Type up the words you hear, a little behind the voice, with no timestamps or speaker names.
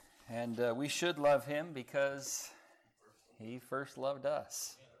And we should love him because he first loved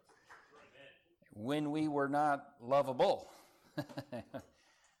us when we were not lovable. The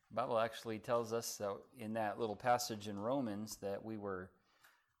Bible actually tells us that in that little passage in Romans that we were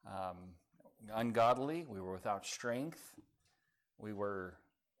ungodly, we were without strength, we were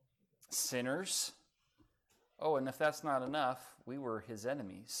sinners. Oh, and if that's not enough, we were his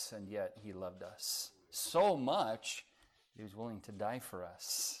enemies, and yet he loved us so much he was willing to die for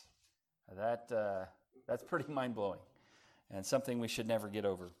us. That's pretty mind-blowing and something we should never get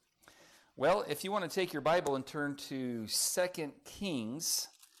over. Well, if you want to take your Bible and turn to 2 Kings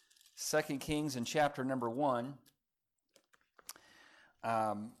in chapter number 1,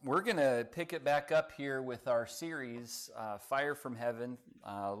 we're going to pick it back up here with our series, Fire from Heaven,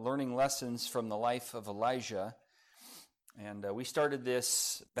 learning lessons from the life of Elijah. And we started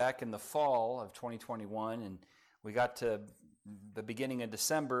this back in the fall of 2021, and we got to the beginning of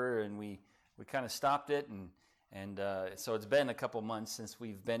December, and we kind of stopped it, and so it's been a couple months since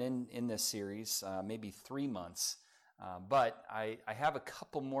we've been in this series, maybe 3 months. But I have a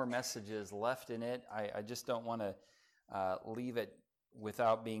couple more messages left in it. I just don't want to leave it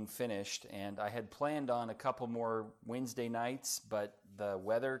without being finished. And I had planned on a couple more Wednesday nights, but the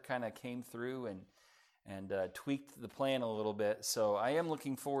weather kind of came through and tweaked the plan a little bit. So I am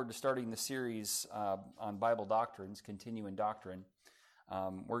looking forward to starting the series on Bible doctrines, continuing doctrine.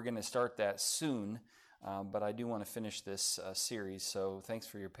 We're going to start that soon, but I do want to finish this series. So thanks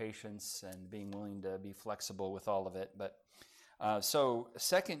for your patience and being willing to be flexible with all of it. But so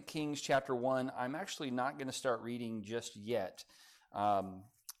 2 Kings chapter 1, I'm actually not going to start reading just yet. I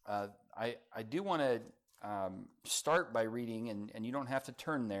do want to start by reading, and you don't have to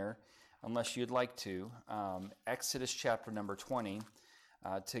turn there unless you'd like to, Exodus chapter number 20,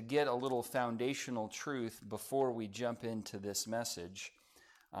 to get a little foundational truth before we jump into this message.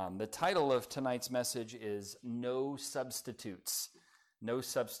 The title of tonight's message is No Substitutes. No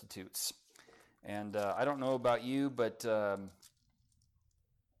Substitutes. And I don't know about you, but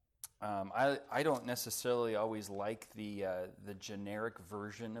I don't necessarily always like the generic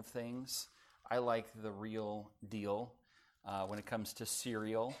version of things. I like the real deal when it comes to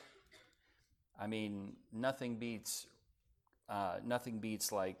cereal. I mean, nothing beats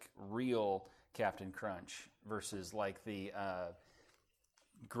like real Captain Crunch versus like the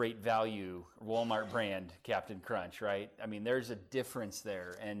Great Value Walmart brand Captain Crunch, right? I mean, there's a difference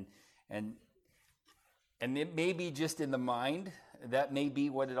there, and it may be just in the mind. That may be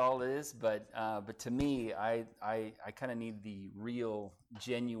what it all is, but to me, I kind of need the real,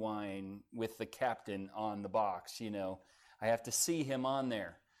 genuine with the captain on the box. You know, I have to see him on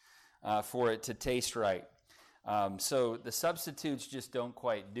there for it to taste right. So the substitutes just don't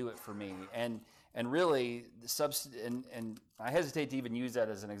quite do it for me, and really and I hesitate to even use that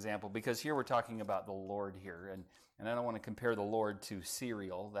as an example because here we're talking about the Lord here, and I don't want to compare the Lord to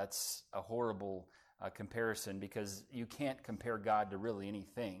cereal. That's a horrible comparison because you can't compare God to really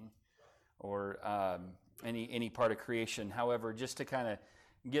anything or any part of creation. However, just to kind of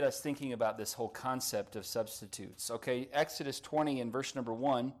get us thinking about this whole concept of substitutes. Okay, Exodus 20 and verse number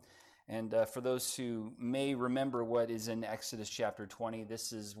 1. And for those who may remember what is in Exodus chapter 20,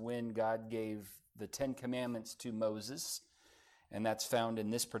 this is when God gave the 10 Commandments to Moses, and that's found in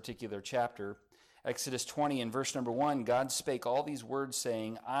this particular chapter. Exodus 20 and verse number 1, God spake all these words,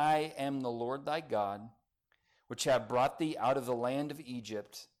 saying, I am the Lord thy God, which have brought thee out of the land of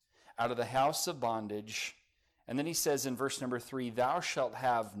Egypt, out of the house of bondage. And then he says in verse number 3, thou shalt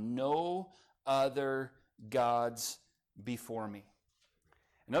have no other gods before me.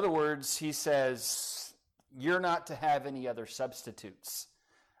 In other words, he says, you're not to have any other substitutes.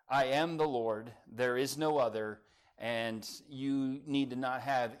 I am the Lord, there is no other, and you need to not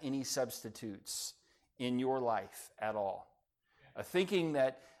have any substitutes in your life at all. Thinking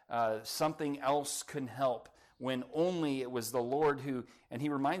that something else can help when only it was the Lord who, and he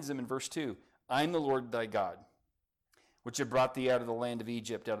reminds them in verse 2, I'm the Lord thy God, which have brought thee out of the land of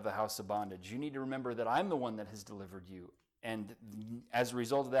Egypt, out of the house of bondage. You need to remember that I'm the one that has delivered you. And as a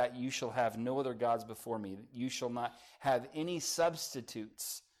result of that, you shall have no other gods before me. You shall not have any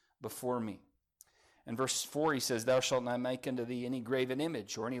substitutes before me. In verse 4, he says, thou shalt not make unto thee any graven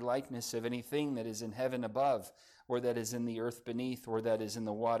image or any likeness of anything that is in heaven above, or that is in the earth beneath, or that is in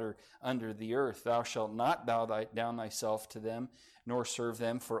the water under the earth. Thou shalt not bow down thyself to them, nor serve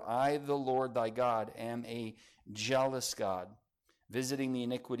them. For I, the Lord thy God, am a jealous God, visiting the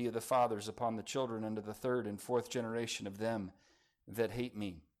iniquity of the fathers upon the children unto the third and fourth generation of them that hate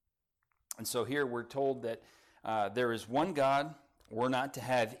me. And so here we're told that there is one God. We're not to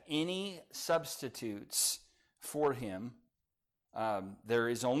have any substitutes for him. There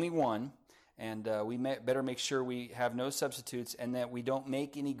is only one, and we better make sure we have no substitutes and that we don't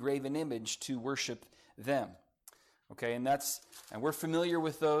make any graven image to worship them. Okay, and we're familiar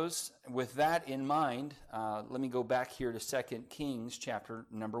with those. With that in mind, let me go back here to 2 Kings chapter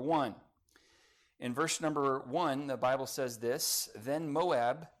number 1. In verse number 1, the Bible says this: Then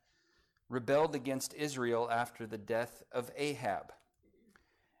Moab rebelled against Israel after the death of Ahab.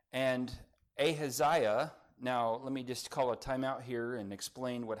 And Ahaziah, now let me just call a timeout here and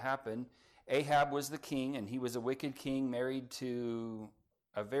explain what happened. Ahab was the king, and he was a wicked king married to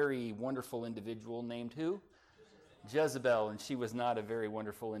a very wonderful individual named who? Jezebel, and she was not a very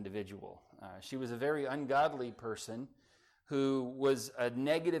wonderful individual. She was a very ungodly person who was a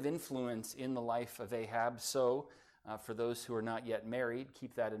negative influence in the life of Ahab. So, for those who are not yet married,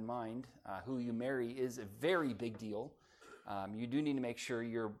 keep that in mind. Who you marry is a very big deal. You do need to make sure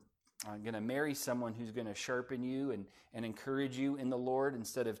you're going to marry someone who's going to sharpen you and encourage you in the Lord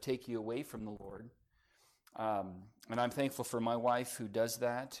instead of take you away from the Lord. And I'm thankful for my wife who does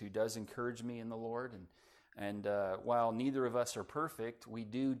that, who does encourage me in the Lord. And while neither of us are perfect, we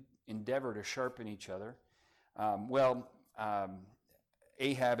do endeavor to sharpen each other.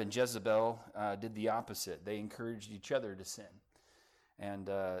 Ahab and Jezebel did the opposite. They encouraged each other to sin. And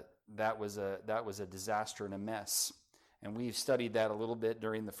that was a disaster and a mess. And we've studied that a little bit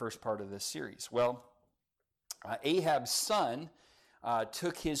during the first part of this series. Well, Ahab's son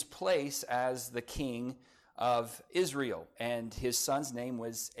took his place as the king of Israel, and his son's name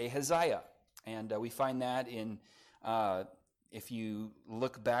was Ahaziah. And we find that in, if you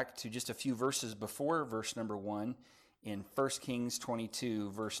look back to just a few verses before verse number 1, in 1 Kings 22,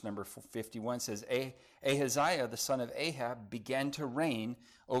 verse number 51, says, Ahaziah, the son of Ahab, began to reign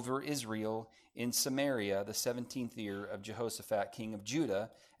over Israel in Samaria the 17th year of Jehoshaphat, king of Judah,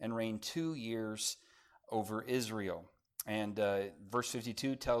 and reigned 2 years over Israel. And verse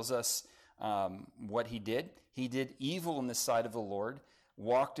 52 tells us what he did. He did evil in the sight of the Lord,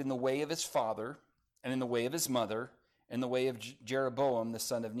 walked in the way of his father, and in the way of his mother, in the way of Jeroboam, the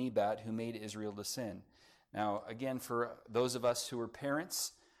son of Nebat, who made Israel to sin. Now, again, for those of us who are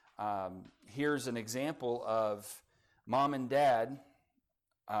parents, here's an example of mom and dad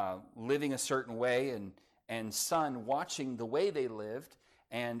living a certain way and son watching the way they lived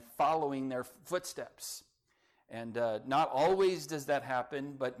and following their footsteps. And not always does that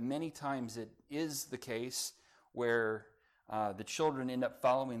happen, but many times it is the case where the children end up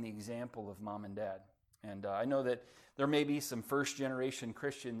following the example of mom and dad. And I know that there may be some first-generation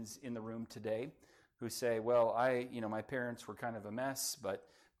Christians in the room today who say, well, my parents were kind of a mess, but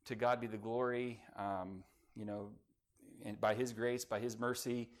to God be the glory, and by His grace, by His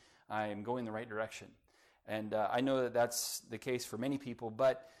mercy, I am going the right direction. And I know that that's the case for many people,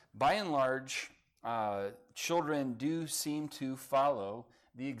 but by and large, children do seem to follow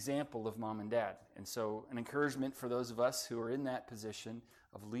the example of mom and dad. And so an encouragement for those of us who are in that position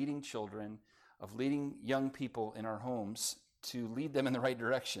of leading children, of leading young people in our homes, to lead them in the right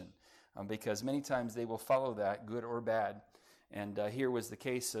direction. Because many times they will follow that, good or bad. And such was the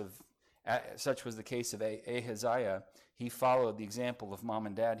case of Ahaziah. He followed the example of mom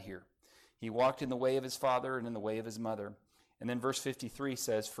and dad here. He walked in the way of his father and in the way of his mother. And then verse 53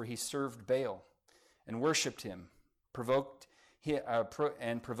 says, for he served Baal and worshipped him, provoked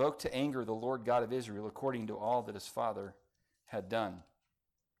to anger the Lord God of Israel according to all that his father had done.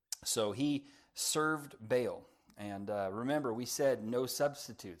 So he served Baal. And remember, we said no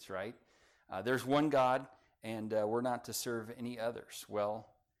substitutes, right? There's one God, and we're not to serve any others. Well,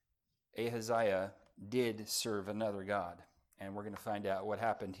 Ahaziah did serve another God. And we're going to find out what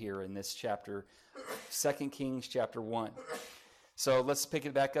happened here in this chapter, 2 Kings chapter 1. So let's pick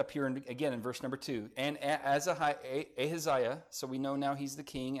it back up here again in verse number 2. And Ahaziah, so we know now he's the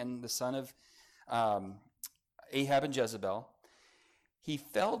king and the son of Ahab and Jezebel, he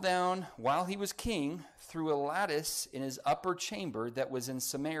fell down while he was king through a lattice in his upper chamber that was in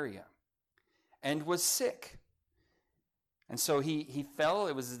Samaria, and was sick. And so he fell.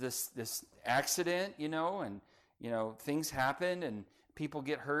 It was this accident, and things happen and people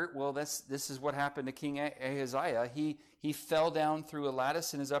get hurt. Well, this is what happened to King Ahaziah. He fell down through a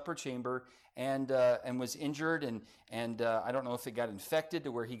lattice in his upper chamber and was injured, and I don't know if it got infected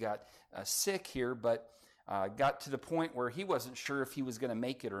to where he got sick here, but got to the point where he wasn't sure if he was going to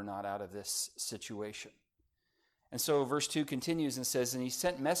make it or not out of this situation. And so verse 2 continues and says, and he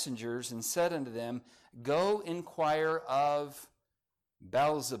sent messengers and said unto them, go inquire of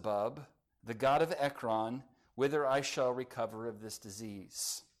Beelzebub, the god of Ekron, whither I shall recover of this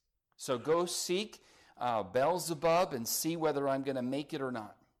disease. So go seek Beelzebub and see whether I'm going to make it or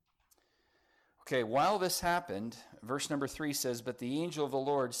not. Okay, while this happened, verse number 3 says, "But the angel of the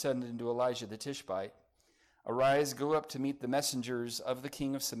Lord said unto Elijah the Tishbite, Arise, go up to meet the messengers of the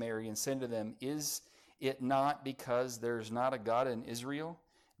king of Samaria, and say to them, Is it not because there is not a God in Israel,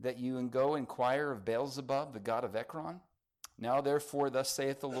 that you go inquire of Beelzebub, the god of Ekron? Now therefore, thus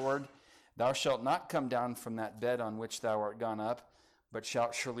saith the Lord, Thou shalt not come down from that bed on which thou art gone up, but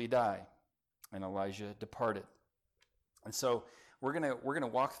shalt surely die." And Elijah departed. And so we're gonna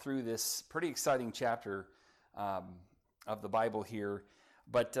walk through this pretty exciting chapter of the Bible here.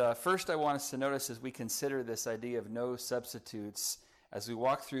 But first, I want us to notice as we consider this idea of no substitutes, as we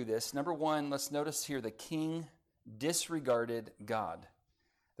walk through this, number one, let's notice here the king disregarded God.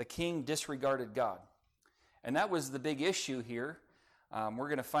 The king disregarded God. And that was the big issue here. We're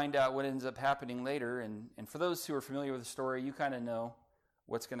going to find out what ends up happening later. And for those who are familiar with the story, you kind of know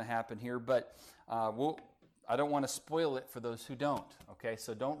what's going to happen here. But I don't want to spoil it for those who don't. Okay,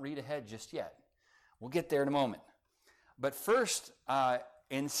 so don't read ahead just yet. We'll get there in a moment. But first,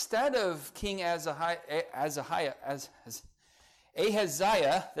 instead of King Ahaziah,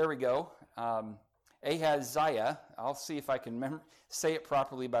 there we go, Ahaziah, I'll see if I can say it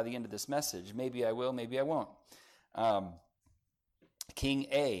properly by the end of this message. Maybe I will, maybe I won't. King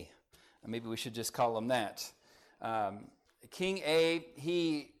A, maybe we should just call him that. King A,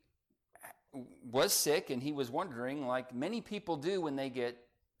 he was sick, and he was wondering, like many people do when they get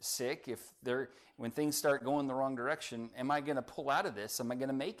sick, when things start going the wrong direction, am I going to pull out of this? Am I going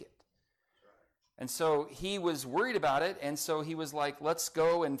to make it? And so he was worried about it, and so he was like, let's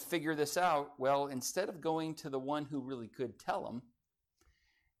go and figure this out. Well, instead of going to the one who really could tell him,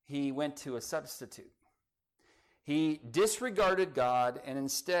 he went to a substitute. He disregarded God and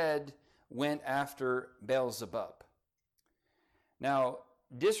instead went after Beelzebub. Now,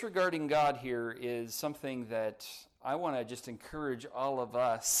 disregarding God here is something that I want to just encourage all of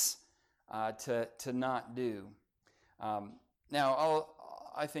us to not do. Now,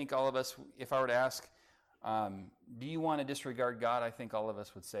 I think all of us, if I were to ask, do you want to disregard God? I think all of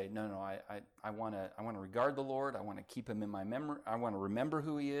us would say, no, I want to regard the Lord. I want to keep him in my memory. I want to remember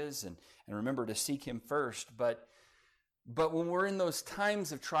who he is and remember to seek him first. But when we're in those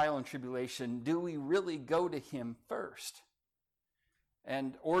times of trial and tribulation, do we really go to him first?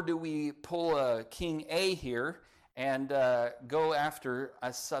 Or do we pull a King A here and go after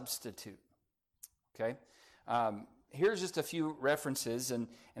a substitute? Okay? Here's just a few references, and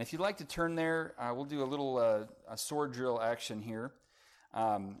if you'd like to turn there, we'll do a little a sword drill action here.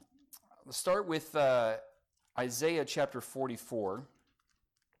 Let's start with Isaiah chapter 44.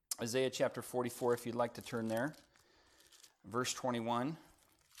 Isaiah chapter 44, if you'd like to turn there. Verse 21.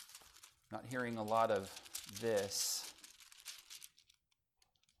 Not hearing a lot of this.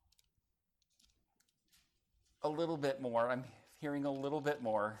 A little bit more. I'm hearing a little bit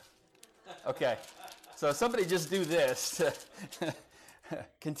more. Okay. So somebody just do this to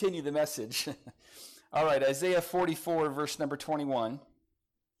continue the message. All right, Isaiah 44, verse number 21.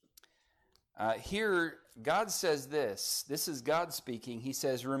 Here, God says this. This is God speaking. He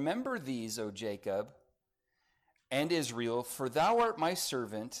says, "Remember these, O Jacob and Israel, for thou art my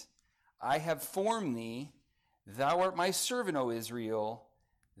servant. I have formed thee. Thou art my servant, O Israel.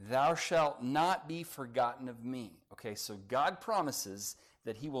 Thou shalt not be forgotten of me." Okay, so God promises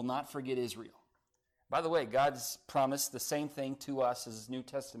that he will not forget Israel. By the way, God's promised the same thing to us as New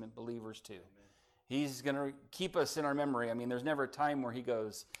Testament believers too. Amen. He's going to keep us in our memory. I mean, there's never a time where he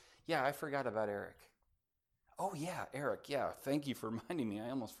goes, yeah, I forgot about Eric. Oh yeah, Eric, yeah, thank you for reminding me. I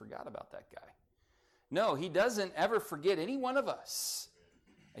almost forgot about that guy. No, he doesn't ever forget any one of us.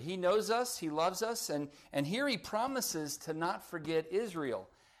 He knows us, he loves us, and here he promises to not forget Israel.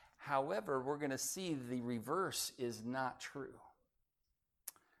 However, we're going to see the reverse is not true.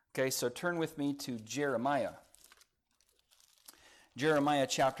 Okay, so turn with me to Jeremiah. Jeremiah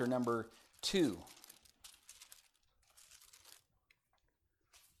chapter number 2.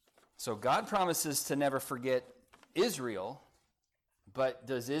 So God promises to never forget Israel, but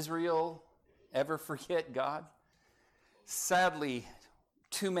does Israel ever forget God? Sadly,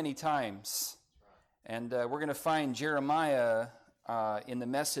 too many times. And we're going to find Jeremiah in the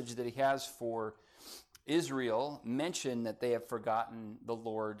message that he has for Israel mention that they have forgotten the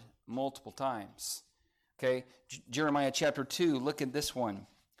Lord multiple times. Okay, Jeremiah chapter 2, look at this one.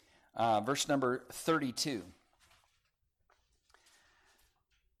 Verse number 32.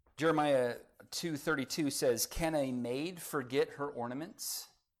 Jeremiah 2:32 says, "Can a maid forget her ornaments?"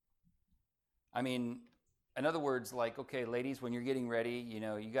 I mean, in other words, like, okay, ladies, when you're getting ready,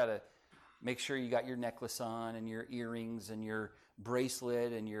 you got to make sure you got your necklace on and your earrings and your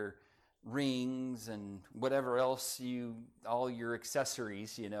bracelet and your rings and whatever else all your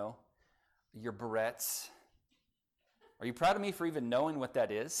accessories, your barrettes. Are you proud of me for even knowing what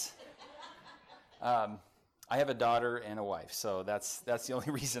that is? I have a daughter and a wife, so that's the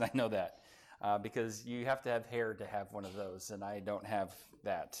only reason I know that. Because you have to have hair to have one of those, and I don't have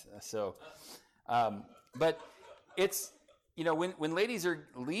that. So, but it's, when ladies are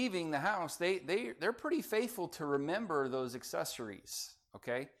leaving the house, they're pretty faithful to remember those accessories,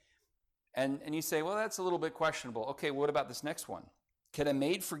 okay? And you say, well, that's a little bit questionable. Okay, what about this next one? Can a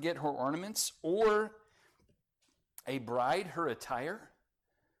maid forget her ornaments, or a bride her attire?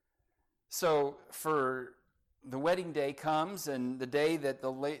 So for the wedding day comes, and the day that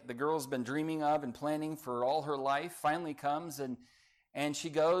the girl's been dreaming of and planning for all her life finally comes, and she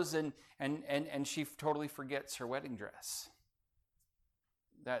goes and she totally forgets her wedding dress.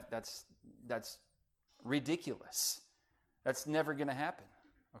 That's ridiculous. That's never going to happen,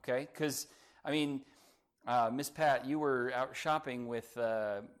 okay? Because, Miss Pat, you were out shopping with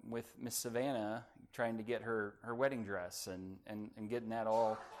Miss Savannah, trying to get her wedding dress and getting that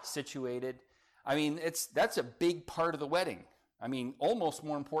all situated. That's a big part of the wedding. Almost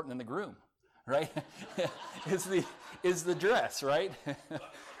more important than the groom, right? is the dress, right?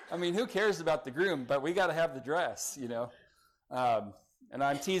 Who cares about the groom? But we got to have the dress, And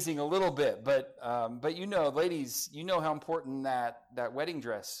I'm teasing a little bit, but ladies, you know how important that wedding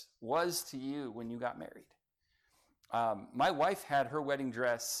dress was to you when you got married. My wife had her wedding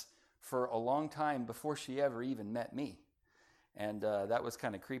dress for a long time before she ever even met me. And that was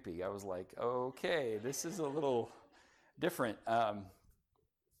kind of creepy. I was like, okay, this is a little different. I'll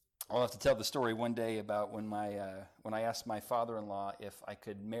have to tell the story one day about when I asked my father-in-law if I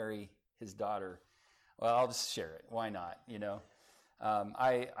could marry his daughter. Well, I'll just share it. Why not?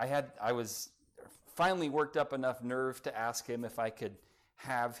 I was finally worked up enough nerve to ask him if I could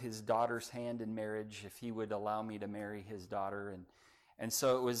have his daughter's hand in marriage, if he would allow me to marry his daughter. And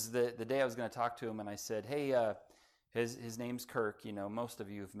so it was the day I was going to talk to him, and I said, hey, his name's Kirk, most of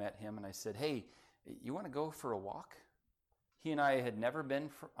you have met him. And I said, hey, you want to go for a walk? He and I had never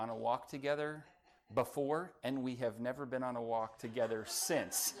been on a walk together before, and we have never been on a walk together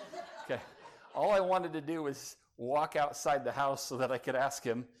since. Okay. All I wanted to do was walk outside the house so that I could ask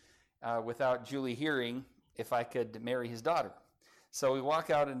him without Julie hearing if I could marry his daughter. So we walk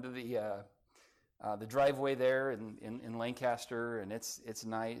out into the driveway there in Lancaster, and it's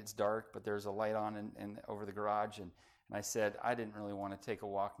night, it's dark, but there's a light on and over the garage. And I said, I didn't really want to take a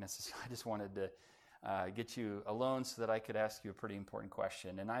walk necessarily. I just wanted to get you alone so that I could ask you a pretty important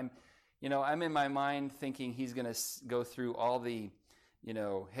question. And I'm in my mind thinking he's going to go through all the,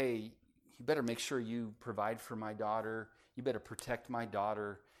 hey, you better make sure you provide for my daughter. You better protect my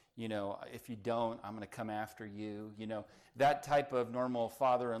daughter. If you don't, I'm going to come after you. That type of normal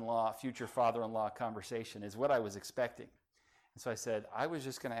future father-in-law conversation is what I was expecting. And so I said, I was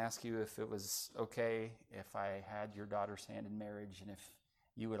just going to ask you if it was okay if I had your daughter's hand in marriage and if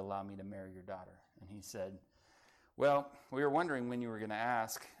you would allow me to marry your daughter. And he said, well, we were wondering when you were going to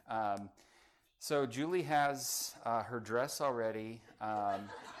ask. So Julie has her dress already.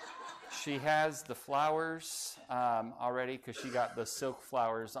 She has the flowers already because she got the silk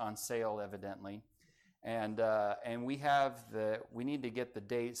flowers on sale, evidently. And we need to get the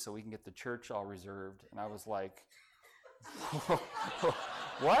date so we can get the church all reserved. And I was like,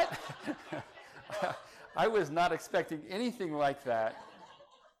 what? I was not expecting anything like that.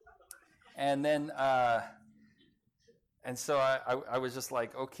 And then, and so I was just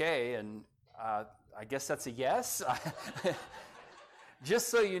like, okay, and I guess that's a yes. Just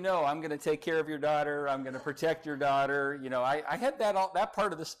so you know, I'm going to take care of your daughter. I'm going to protect your daughter. I had that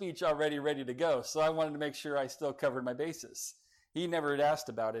part of the speech already ready to go, so I wanted to make sure I still covered my bases. He never had asked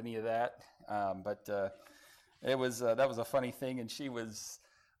about any of that, but that was a funny thing, and she was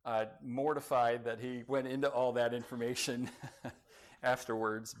mortified that he went into all that information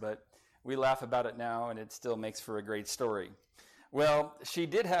afterwards. But we laugh about it now, and it still makes for a great story. Well, she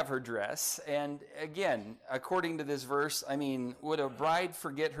did have her dress, and again, according to this verse, would a bride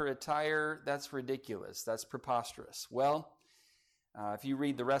forget her attire? That's ridiculous. That's preposterous. Well, if you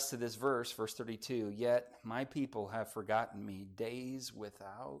read the rest of this verse, verse 32, yet my people have forgotten me days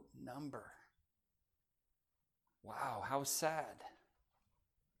without number. Wow, how sad.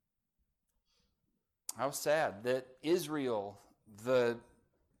 How sad that Israel, the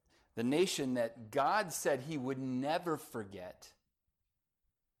nation that God said he would never forget,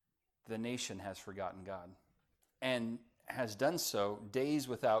 the nation has forgotten God and has done so days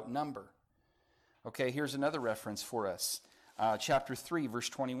without number. Okay, here's another reference for us. Chapter 3, verse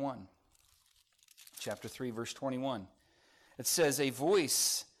 21. Chapter 3, verse 21. It says, a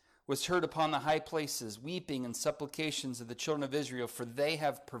voice was heard upon the high places, weeping and supplications of the children of Israel, for they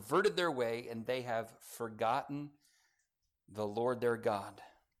have perverted their way, and they have forgotten the Lord their God.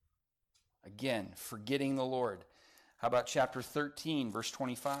 Again, forgetting the Lord. How about chapter 13, verse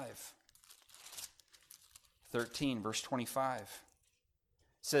 25? 13, verse 25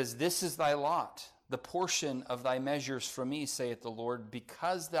 says, "This is thy lot, the portion of thy measures from me, saith the Lord,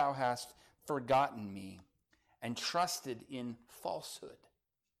 because thou hast forgotten me and trusted in falsehood."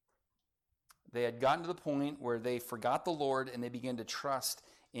 They had gotten to the point where they forgot the Lord and they began to trust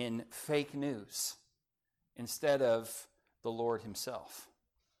in fake news instead of the Lord himself.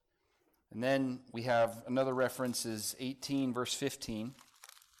 And then we have another reference is 18 verse 15.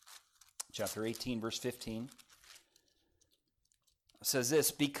 Chapter 18 verse 15. It says this,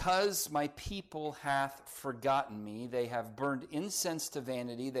 "Because my people hath forgotten me, they have burned incense to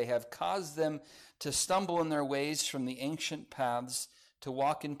vanity, they have caused them to stumble in their ways from the ancient paths, to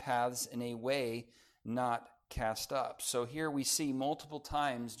walk in paths in a way not cast up." So here we see multiple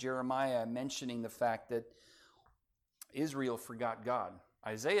times Jeremiah mentioning the fact that Israel forgot God.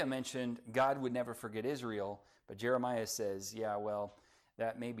 Isaiah mentioned God would never forget Israel, but Jeremiah says, yeah, well,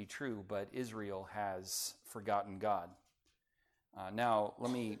 that may be true, but Israel has forgotten God. Now,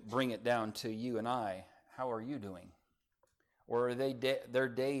 let me bring it down to you and I. How are you doing? Or are there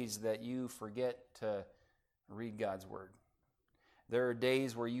days that you forget to read God's word? There are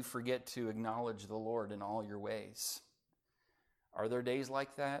days where you forget to acknowledge the Lord in all your ways. Are there days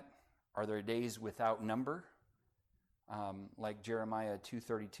like that? Are there days without number? Like Jeremiah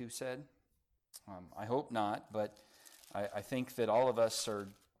 2:32 said? I hope not, but I think that all of us are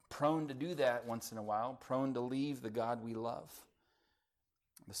prone to do that once in a while, prone to leave the God we love.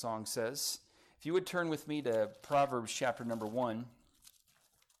 The song says, if you would turn with me to Proverbs chapter number 1.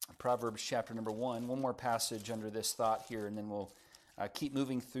 Proverbs chapter number 1. One more passage under this thought here, and then we'll keep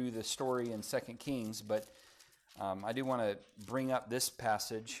moving through the story in 2 Kings. But I do want to bring up this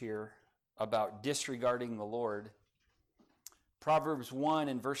passage here about disregarding the Lord. Proverbs 1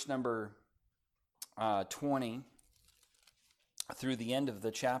 and verse number 20 through the end of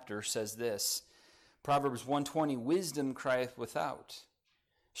the chapter says this. Proverbs 1:20, "Wisdom crieth without.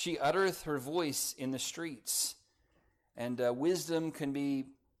 She uttereth her voice in the streets." And wisdom can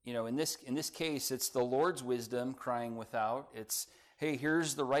be, in this case, it's the Lord's wisdom crying without. It's, hey,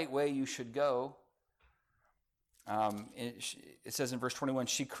 here's the right way you should go. It says in verse 21,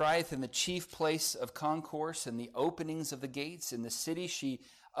 "She crieth in the chief place of concourse, in the openings of the gates. In the city she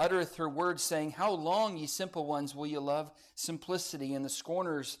uttereth her words, saying, How long, ye simple ones, will ye love simplicity? And the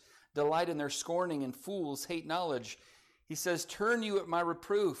scorners delight in their scorning, and fools hate knowledge. He says, Turn you at my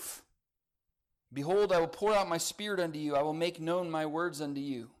reproof. Behold, I will pour out my spirit unto you. I will make known my words unto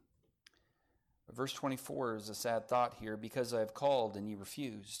you." But verse 24 is a sad thought here. "Because I have called, and ye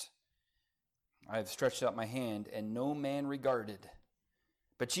refused. I have stretched out my hand, and no man regarded.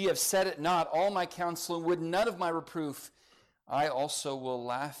 But ye have set it not, all my counsel, and would none of my reproof. I also will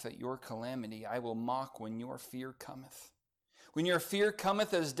laugh at your calamity. I will mock when your fear cometh. When your fear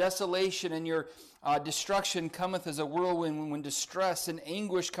cometh as desolation, and your destruction cometh as a whirlwind, when distress and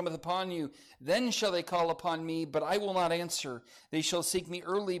anguish cometh upon you, then shall they call upon me, but I will not answer. They shall seek me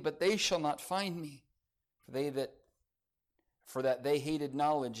early, but they shall not find me. For that they hated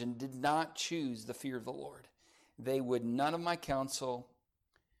knowledge and did not choose the fear of the Lord. They would none of my counsel."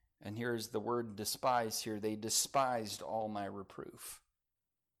 And here's the word despise here. They despised all my reproof.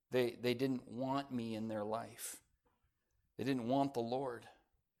 They didn't want me in their life. They didn't want the Lord.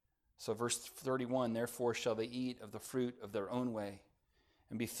 So verse 31, "Therefore shall they eat of the fruit of their own way,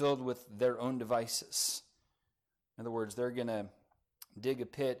 and be filled with their own devices." In other words, they're going to dig a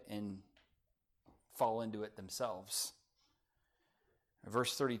pit and fall into it themselves.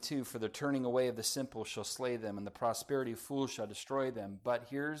 Verse 32, "For the turning away of the simple shall slay them, and the prosperity of fools shall destroy them." But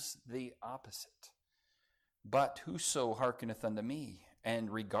here's the opposite. "But whoso hearkeneth unto me,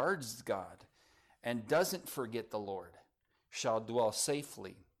 and regards God, and doesn't forget the Lord, shall dwell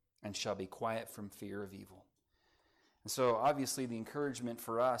safely, and shall be quiet from fear of evil." And so obviously the encouragement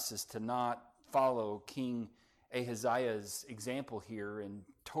for us is to not follow King Ahaziah's example here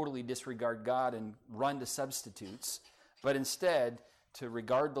and totally disregard God and run to substitutes, but instead to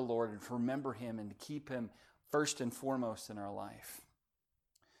regard the Lord and to remember him and to keep him first and foremost in our life.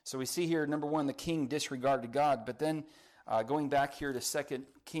 So we see here, number one, the king disregarded God. But then going back here to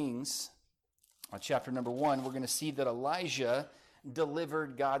 2 Kings, chapter number 1, we're going to see that Elijah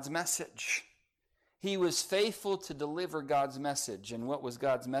delivered God's message. He was faithful to deliver God's message. And what was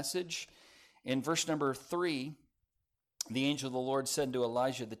God's message? In verse number 3, the angel of the Lord said to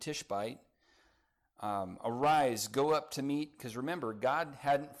Elijah the Tishbite, Arise, go up to meet, because remember, God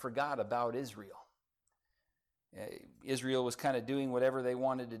hadn't forgot about Israel. Israel was kind of doing whatever they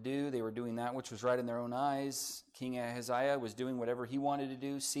wanted to do. They were doing that which was right in their own eyes. King Ahaziah was doing whatever he wanted to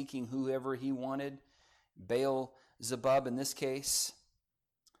do, seeking whoever he wanted. Baal-zebub in this case.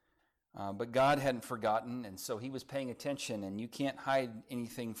 But God hadn't forgotten, and so he was paying attention, and you can't hide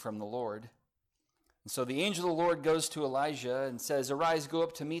anything from the Lord. And so the angel of the Lord goes to Elijah and says, Arise, go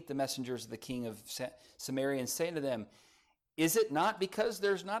up to meet the messengers of the king of Samaria and say to them, Is it not because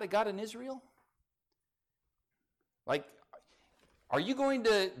there's not a God in Israel? Like, are you going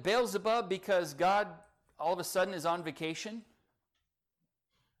to Baal-zebub because God all of a sudden is on vacation?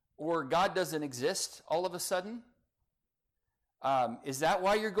 Or God doesn't exist all of a sudden? Is that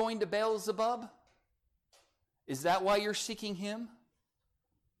why you're going to Baal-zebub? Is that why you're seeking him?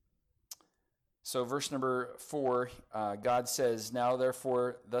 So verse number 4, God says, Now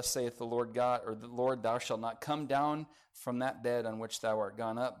therefore, thus saith the Lord God, or the Lord, thou shalt not come down from that bed on which thou art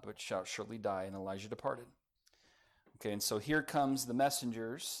gone up, but shalt surely die. And Elijah departed. Okay, and so here comes the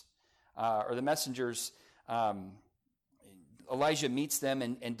messengers, Elijah meets them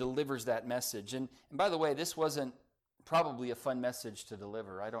and delivers that message. And by the way, this wasn't probably a fun message to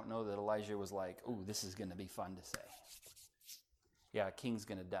deliver. I don't know that Elijah was like, "Ooh, this is going to be fun to say. Yeah, a king's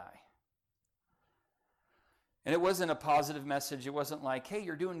going to die." And it wasn't a positive message. It wasn't like, "Hey,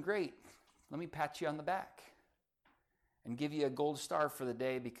 you're doing great. Let me pat you on the back and give you a gold star for the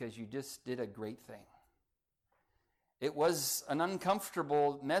day because you just did a great thing." It was an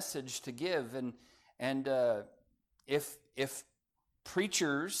uncomfortable message to give, and if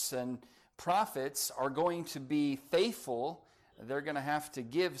preachers and prophets are going to be faithful, they're going to have to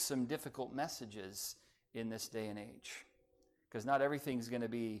give some difficult messages in this day and age, because not everything's going to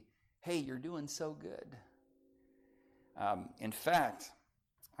be, "Hey, you're doing so good." In fact,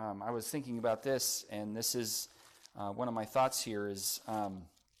 I was thinking about this, and this is one of my thoughts here is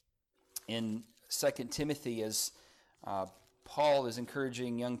in 2 Timothy, as Paul is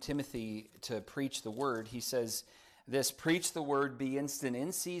encouraging young Timothy to preach the word. He says this, "Preach the word, be instant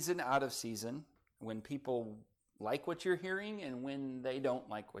in season, out of season," when people like what you're hearing and when they don't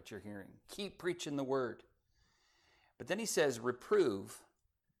like what you're hearing. Keep preaching the word. But then he says, reprove,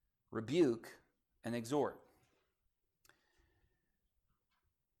 rebuke, and exhort.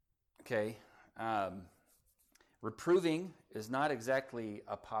 Okay, reproving is not exactly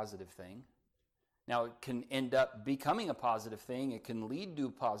a positive thing. Now, it can end up becoming a positive thing. It can lead to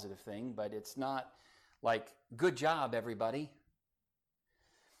a positive thing, but it's not like, "Good job, everybody."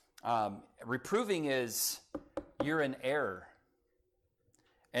 Reproving is, you're in error.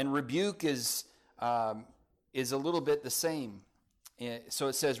 And rebuke is a little bit the same. So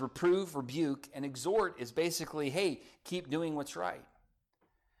it says reprove, rebuke, and exhort is basically, hey, keep doing what's right.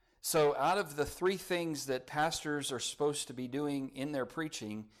 So out of the three things that pastors are supposed to be doing in their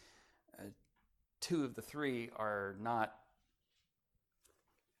preaching, two of the three are not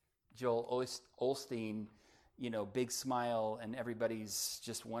Joel Osteen, big smile and everybody's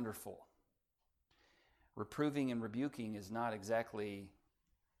just wonderful. Reproving and rebuking is not exactly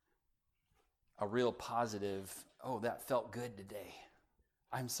a real positive, "Oh, that felt good today.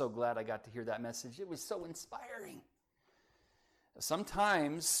 I'm so glad I got to hear that message. It was so inspiring."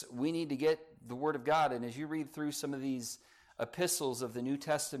 Sometimes we need to get the Word of God, and as you read through some of these epistles of the New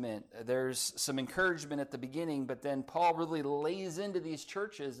Testament, there's some encouragement at the beginning, but then Paul really lays into these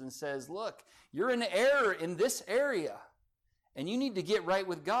churches and says, look, you're in error in this area, and you need to get right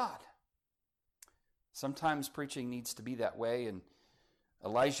with God. Sometimes preaching needs to be that way, and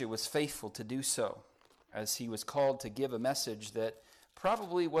Elijah was faithful to do so, as he was called to give a message that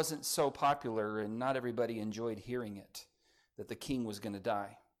probably wasn't so popular, and not everybody enjoyed hearing it, that the king was going to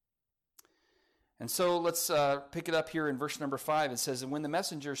die. And so let's pick it up here in verse number 5. It says, "And when the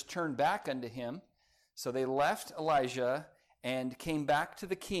messengers turned back unto him," so they left Elijah and came back to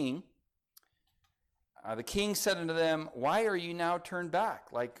the king. The king said unto them, "Why are you now turned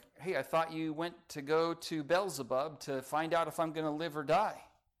back?" Like, "Hey, I thought you went to go to Baal-zebub to find out if I'm going to live or die."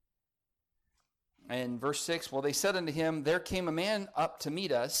 And verse 6, "Well, they said unto him, There came a man up to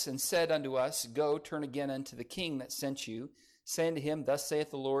meet us, and said unto us, Go, turn again unto the king that sent you, saying to him, Thus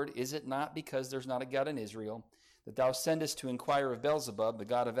saith the Lord, Is it not because there's not a God in Israel, that thou sendest to inquire of Beelzebub, the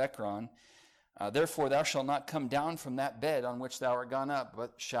god of Ekron? Therefore thou shalt not come down from that bed on which thou art gone up,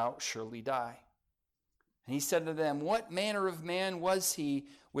 but shalt surely die. And he said to them, What manner of man was he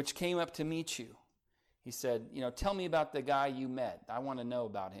which came up to meet you? He said, Tell me about the guy you met. I want to know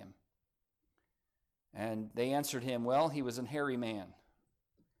about him. And they answered him, Well, he was a hairy man.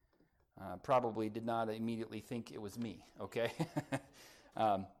 Probably did not immediately think it was me, okay?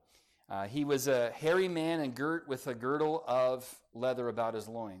 He was a hairy man and girt with a girdle of leather about his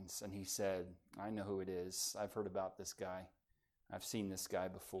loins. And he said, I know who it is. I've heard about this guy. I've seen this guy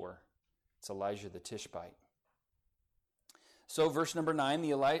before. It's Elijah the Tishbite. So verse number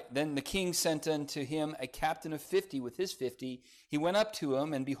 9, then the king sent unto him a captain of 50 with his 50. He went up to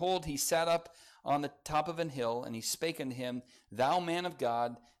him, and behold, he sat up on the top of an hill, and he spake unto him, Thou man of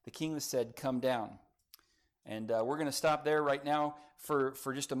God. The king said, Come down. And we're going to stop there right now for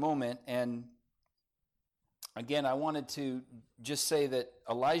just a moment. And again, I wanted to just say that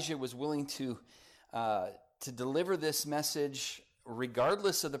Elijah was willing to deliver this message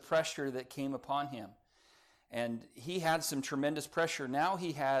regardless of the pressure that came upon him. And he had some tremendous pressure. Now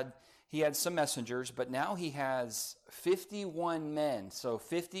he had some messengers, but now he has 51 men, so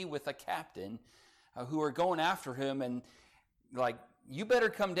 50 with a captain, who are going after him and like, you better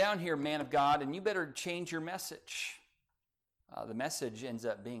come down here, man of God, and you better change your message. The message ends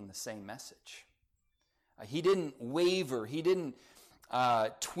up being the same message. He didn't waver. He didn't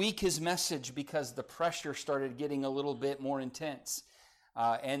tweak his message because the pressure started getting a little bit more intense.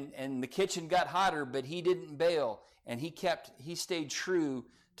 And the kitchen got hotter, but he didn't bail. And he stayed true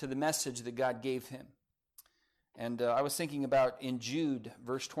to the message that God gave him. And I was thinking about in Jude,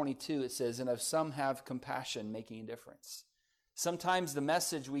 verse 22, it says, And of some have compassion, making a difference. Sometimes the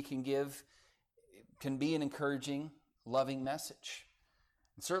message we can give can be an encouraging, loving message.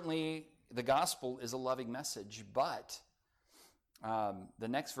 And certainly the gospel is a loving message, but the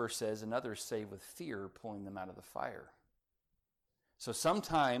next verse says, And others say with fear, pulling them out of the fire. So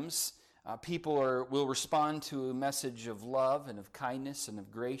sometimes people will respond to a message of love and of kindness and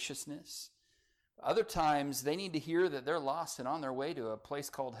of graciousness. Other times they need to hear that they're lost and on their way to a place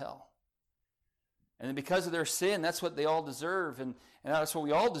called hell. And because of their sin, that's what they all deserve, and that's what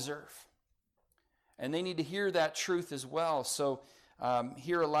we all deserve. And they need to hear that truth as well. So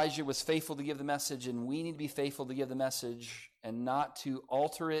here Elijah was faithful to give the message, and we need to be faithful to give the message and not to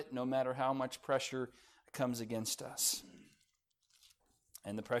alter it no matter how much pressure comes against us.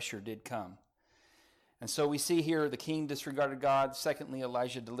 And the pressure did come. And so we see here the king disregarded God. Secondly,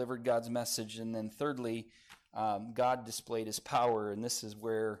 Elijah delivered God's message. And then thirdly, God displayed his power. And this is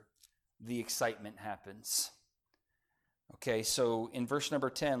where the excitement happens. Okay, so in verse number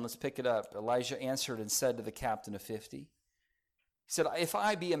 10, let's pick it up. Elijah answered and said to the captain of 50, he said, If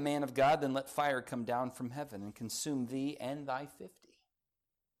I be a man of God, then let fire come down from heaven and consume thee and thy 50.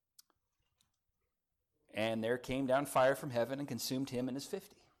 And there came down fire from heaven and consumed him and his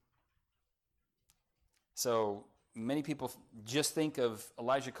 50. So many people just think of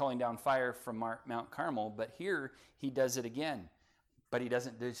Elijah calling down fire from Mount Carmel, but here he does it again. But he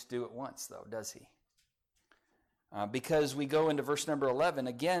doesn't just do it once, though, does he? Because we go into verse number 11,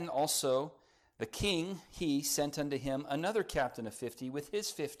 again also the king, he sent unto him another captain of 50 with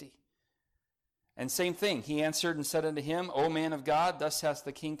his 50. And same thing, he answered and said unto him, O man of God, thus hath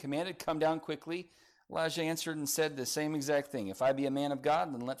the king commanded, come down quickly. Elijah answered and said the same exact thing. If I be a man of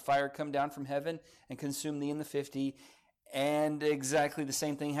God, then let fire come down from heaven and consume thee and the 50. And exactly the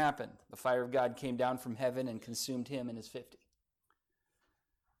same thing happened. The fire of God came down from heaven and consumed him and his 50.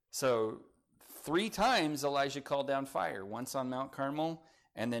 So 3 times Elijah called down fire, once on Mount Carmel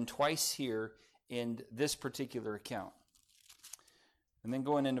and then twice here in this particular account. And then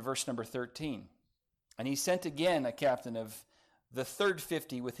going into verse number 13. And he sent again a captain of the third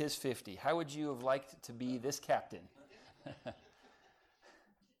 50 with his 50. How would you have liked to be this captain?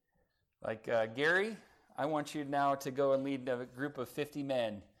 Like, Gary, I want you now to go and lead a group of 50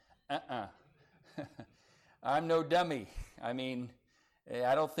 men. I'm no dummy. I mean,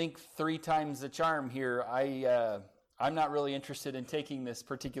 I don't think 3 times the charm here. I'm not really interested in taking this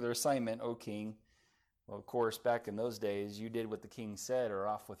particular assignment, O king. Well, of course, back in those days, you did what the king said or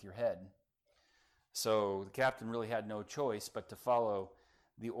off with your head. So the captain really had no choice but to follow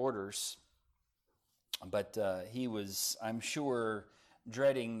the orders. But he was, I'm sure,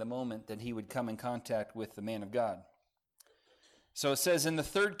 dreading the moment that he would come in contact with the man of God. So it says, And the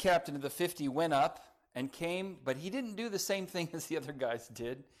third captain of the 50 went up and came, but he didn't do the same thing as the other guys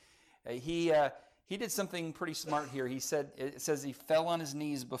did. He did something pretty smart here. It says he fell on his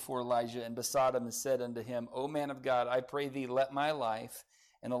knees before Elijah and besought him and said unto him, O man of God, I pray thee, let my life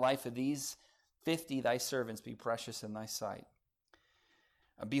and the life of these 50 thy servants be precious in thy sight.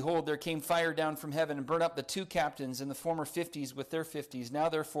 Behold, there came fire down from heaven and burned up the 2 captains and the former 50s with their 50s. Now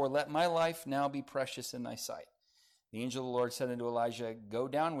therefore let my life now be precious in thy sight. The angel of the Lord said unto Elijah, Go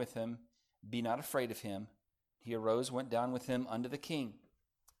down with him, be not afraid of him. He arose, went down with him unto the king.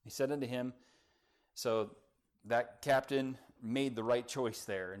 He said unto him, so that captain made the right choice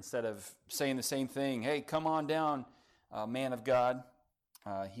there. Instead of saying the same thing, hey, come on down, man of God,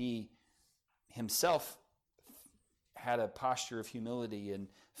 he himself had a posture of humility and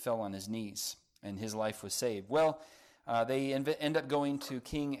fell on his knees, and his life was saved. Well, they end up going to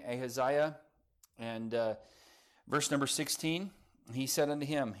King Ahaziah, and verse number 16, he said unto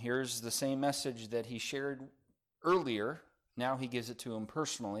him, here's the same message that he shared earlier. Now he gives it to him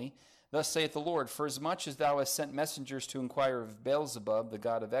personally. Thus saith the Lord, for as much as thou hast sent messengers to inquire of Beelzebub, the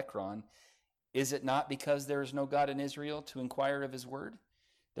god of Ekron, is it not because there is no God in Israel to inquire of his word?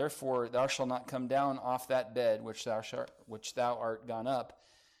 Therefore thou shalt not come down off that bed which thou art gone up,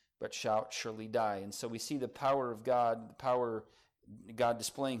 but shalt surely die. And so we see the power of God, God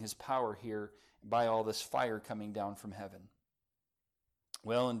displaying his power here by all this fire coming down from heaven.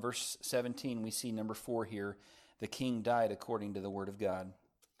 Well, in verse 17, we see number 4 here, the king died according to the word of God.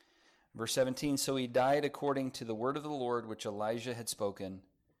 Verse 17, so he died according to the word of the Lord which Elijah had spoken,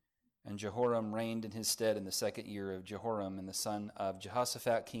 and Jehoram reigned in his stead in the 2nd year of Jehoram and the son of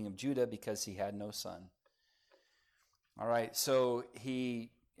Jehoshaphat, king of Judah, because he had no son. All right, so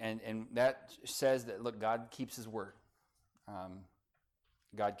and that says that, look, God keeps his word.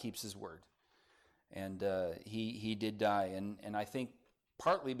 God keeps his word. And he did die. And I think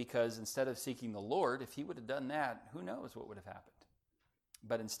partly because instead of seeking the Lord, if he would have done that, who knows what would have happened.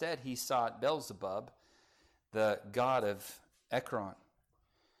 But instead he sought Beelzebub, the god of Ekron.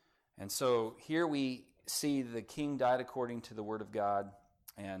 And so here we see the king died according to the word of God,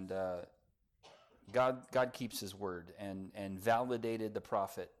 and God keeps his word and validated the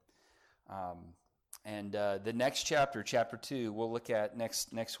prophet. The next chapter 2, we'll look at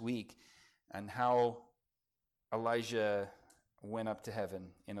next week, and how Elijah went up to heaven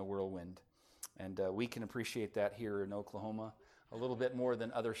in a whirlwind. And we can appreciate that here in Oklahoma a little bit more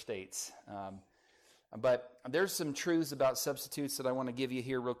than other states. But there's some truths about substitutes that I want to give you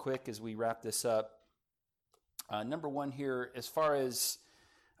here real quick as we wrap this up. Number 1 here, as far as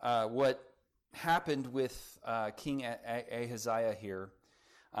what happened with King Ahaziah here,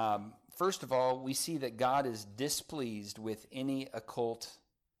 first of all, we see that God is displeased with any occult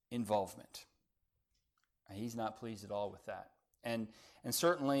involvement. He's not pleased at all with that. And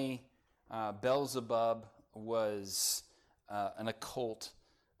certainly Beelzebub was an occult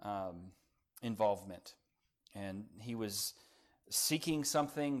involvement. And he was seeking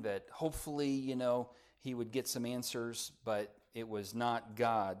something that hopefully, he would get some answers, but it was not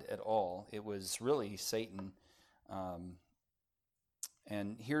God at all. It was really Satan.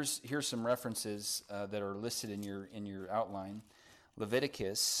 And here's some references that are listed in your outline.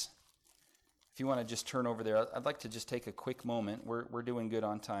 Leviticus. If you want to just turn over there, I'd like to just take a quick moment. We're doing good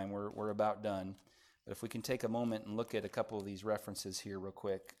on time. We're about done. But if we can take a moment and look at a couple of these references here real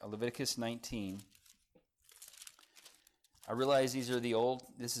quick. Leviticus 19. I realize this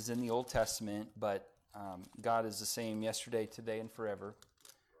is in the Old Testament, but God is the same yesterday, today, and forever,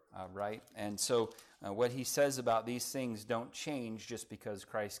 right? And so what he says about these things don't change just because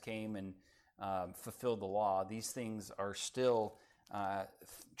Christ came and fulfilled the law. These things are still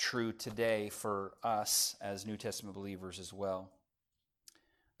true today for us as New Testament believers as well.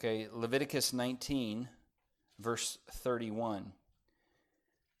 Okay, Leviticus 19, verse 31.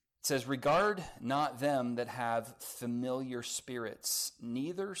 It says, regard not them that have familiar spirits,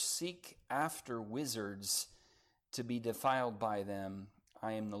 neither seek after wizards to be defiled by them.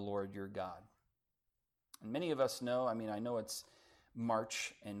 I am the Lord your God. And many of us know, I know it's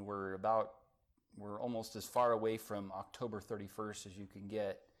March and we're almost as far away from October 31st as you can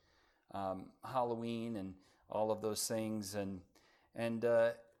get. Halloween and all of those things. And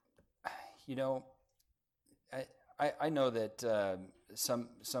I know that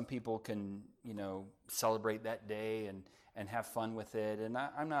some people can, celebrate that day and have fun with it. And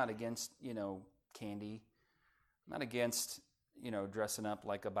I'm not against, candy. I'm not against, dressing up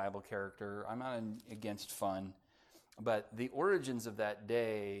like a Bible character. I'm not against fun. But the origins of that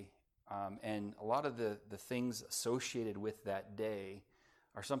day and a lot of the things associated with that day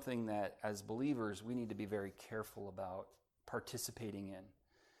are something that as believers we need to be very careful about participating in.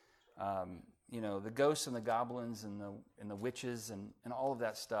 The ghosts and the goblins and the witches and all of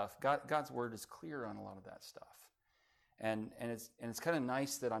that stuff. God's word is clear on a lot of that stuff. And it's kind of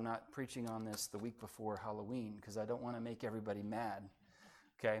nice that I'm not preaching on this the week before Halloween because I don't want to make everybody mad.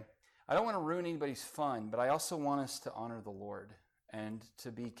 Okay? I don't want to ruin anybody's fun, but I also want us to honor the Lord and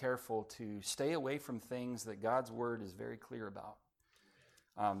to be careful to stay away from things that God's word is very clear about.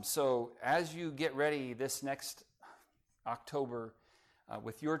 So as you get ready this next October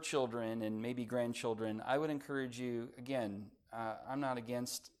with your children and maybe grandchildren, I would encourage you, again, I'm not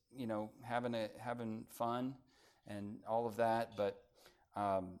against, having fun and all of that, but,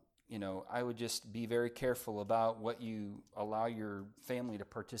 I would just be very careful about what you allow your family to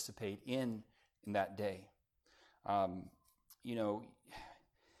participate in in that day. You know,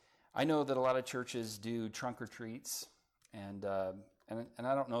 I know that a lot of churches do trunk or treats, and I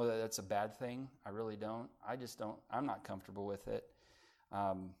don't know that that's a bad thing. I really don't. I just don't. I'm not comfortable with it.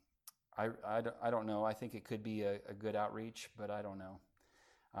 I don't know. I think it could be a good outreach, but I don't know.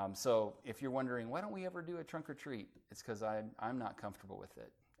 So if you're wondering, why don't we ever do a trunk or treat? It's because I'm not comfortable with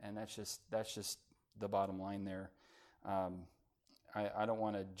it, and that's just the bottom line there. I don't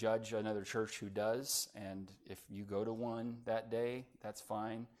want to judge another church who does, and if you go to one that day, that's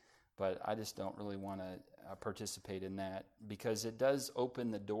fine, but I just don't really want to participate in that, because it does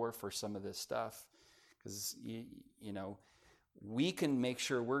open the door for some of this stuff, because you know, we can make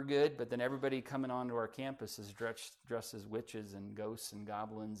sure we're good, but then everybody coming onto our campus is dressed as witches and ghosts and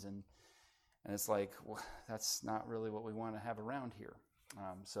goblins, and it's like, well, that's not really what we want to have around here.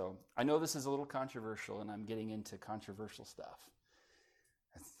 So I know this is a little controversial, and I'm getting into controversial stuff.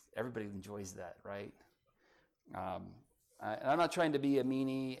 Everybody enjoys that, right? I'm not trying to be a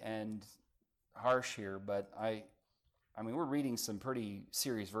meanie and harsh here, but I mean, we're reading some pretty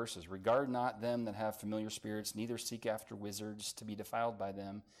serious verses. Regard not them that have familiar spirits, neither seek after wizards to be defiled by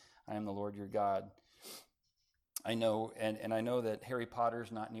them. I am the Lord your God. I know, and I know that Harry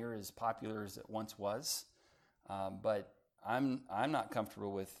Potter's not near as popular as it once was, but I'm not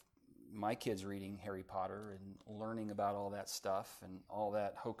comfortable with my kids reading Harry Potter and learning about all that stuff and all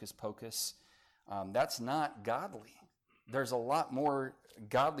that hocus pocus. That's not godly. There's a lot more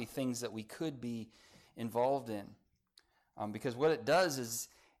godly things that we could be involved in. Because what it does is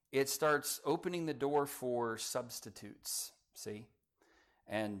it starts opening the door for substitutes, see?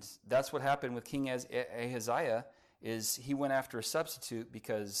 And that's what happened with King Ahaziah, is he went after a substitute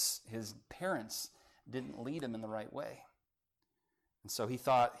because his parents didn't lead him in the right way. And so he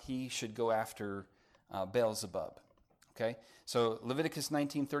thought he should go after Beelzebub. Okay? So Leviticus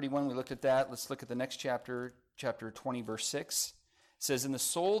 19:31, we looked at that. Let's look at the next chapter, chapter 20, verse 6. It says, "And the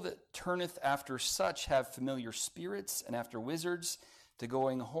soul that turneth after such have familiar spirits, and after wizards, to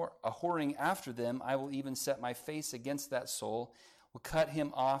going a-whoring after them, I will even set my face against that soul, will cut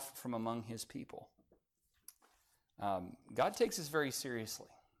him off from among his people." God takes this very seriously.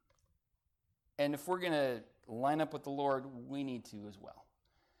 And if we're going to line up with the Lord, we need to as well.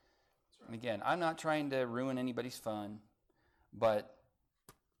 Right. And again, I'm not trying to ruin anybody's fun, but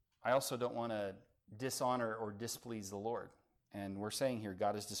I also don't want to dishonor or displease the Lord. And we're saying here,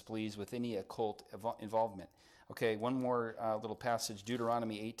 God is displeased with any occult involvement. Okay, one more little passage,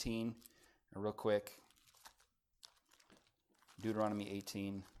 Deuteronomy 18, real quick. Deuteronomy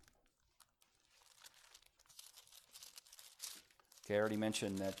 18. Okay, I already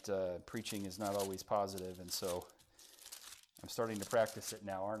mentioned that preaching is not always positive, and so I'm starting to practice it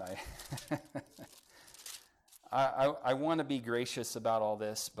now, aren't I? I want to be gracious about all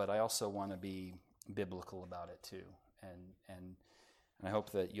this, but I also want to be biblical about it too, and I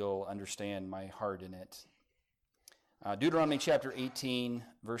hope that you'll understand my heart in it. Deuteronomy chapter 18,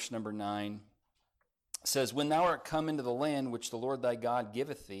 verse number 9, says, "When thou art come into the land which the Lord thy God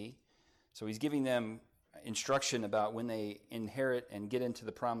giveth thee," so he's giving them instruction about when they inherit and get into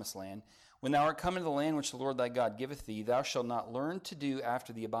the promised land. "When thou art come into the land which the Lord thy God giveth thee, thou shalt not learn to do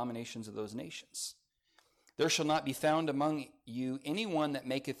after the abominations of those nations. There shall not be found among you any one that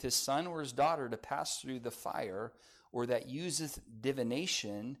maketh his son or his daughter to pass through the fire, or that useth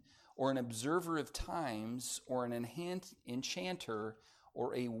divination, or an observer of times, or an enchanter,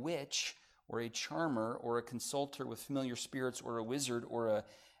 or a witch, or a charmer, or a consulter with familiar spirits, or a wizard, or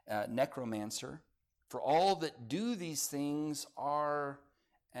a necromancer. For all that do these things are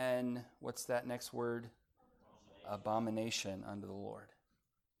what's that next word? Abomination unto the Lord."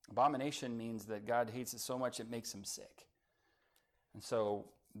 Abomination means that God hates it so much it makes him sick. And so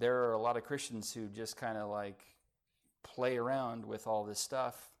there are a lot of Christians who just kind of like play around with all this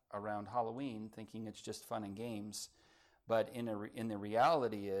stuff around Halloween, thinking it's just fun and games. But in the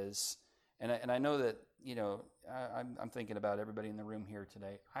reality is, and I know that, you know, I'm thinking about everybody in the room here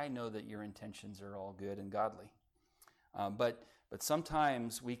today. I know that your intentions are all good and godly. But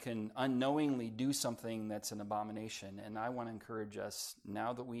sometimes we can unknowingly do something that's an abomination. And I want to encourage us,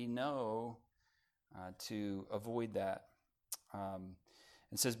 now that we know, to avoid that.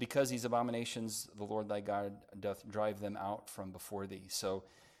 It says, "Because these abominations, the Lord thy God doth drive them out from before thee." So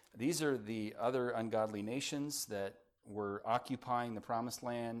these are the other ungodly nations that were occupying the promised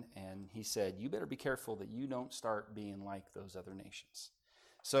land, and he said, you better be careful that you don't start being like those other nations.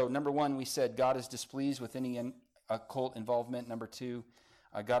 So number one, we said God is displeased with any occult involvement. Number two,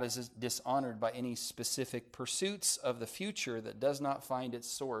 God is dishonored by any specific pursuits of the future that does not find its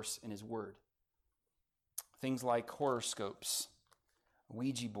source in his word. Things like horoscopes,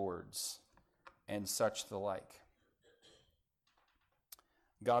 Ouija boards, and such the like.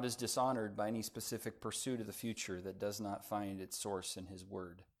 God is dishonored by any specific pursuit of the future that does not find its source in his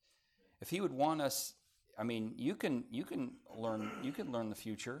word. If he would want us, I mean, you can learn the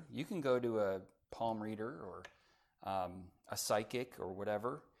future. You can go to a palm reader or a psychic or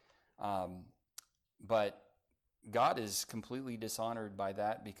whatever, but God is completely dishonored by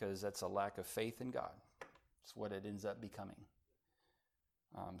that because that's a lack of faith in God. It's what it ends up becoming.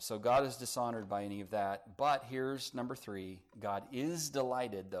 So God is dishonored by any of that. But here's number 3. God is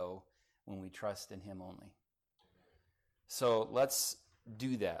delighted, though, when we trust in him only. So let's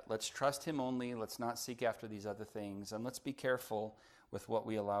do that. Let's trust him only. Let's not seek after these other things. And let's be careful with what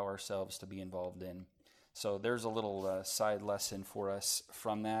we allow ourselves to be involved in. So there's a little side lesson for us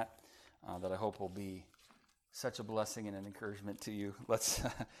from that that I hope will be such a blessing and an encouragement to you.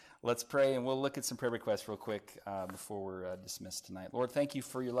 Let's pray, and we'll look at some prayer requests real quick before we're dismissed tonight. Lord, thank you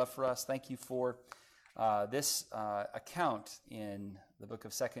for your love for us. Thank you for this account in the book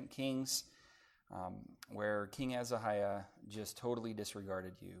of 2 Kings where King Ahaziah just totally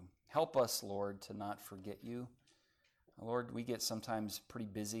disregarded you. Help us, Lord, to not forget you. Lord, we get sometimes pretty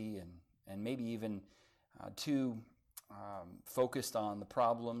busy and maybe even too focused on the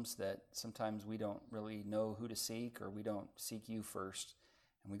problems that sometimes we don't really know who to seek, or we don't seek you first.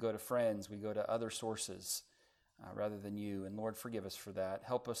 And we go to friends, we go to other sources rather than you. And Lord, forgive us for that.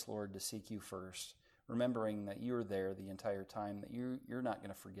 Help us, Lord, to seek you first, remembering that you're there the entire time, that you're not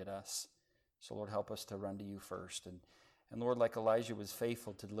going to forget us. So Lord, help us to run to you first. And Lord, like Elijah was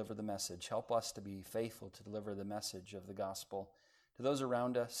faithful to deliver the message, help us to be faithful to deliver the message of the gospel to those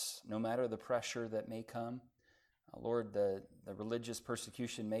around us, no matter the pressure that may come. Lord, the religious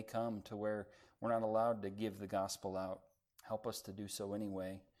persecution may come to where we're not allowed to give the gospel out. Help us to do so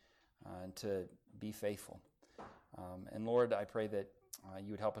anyway and to be faithful. And Lord, I pray that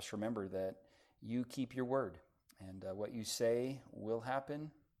you would help us remember that you keep your word, and what you say will happen,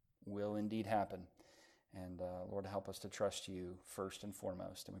 will indeed happen. And Lord, help us to trust you first and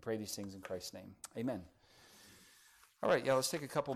foremost. And we pray these things in Christ's name. Amen. All right, let's take a couple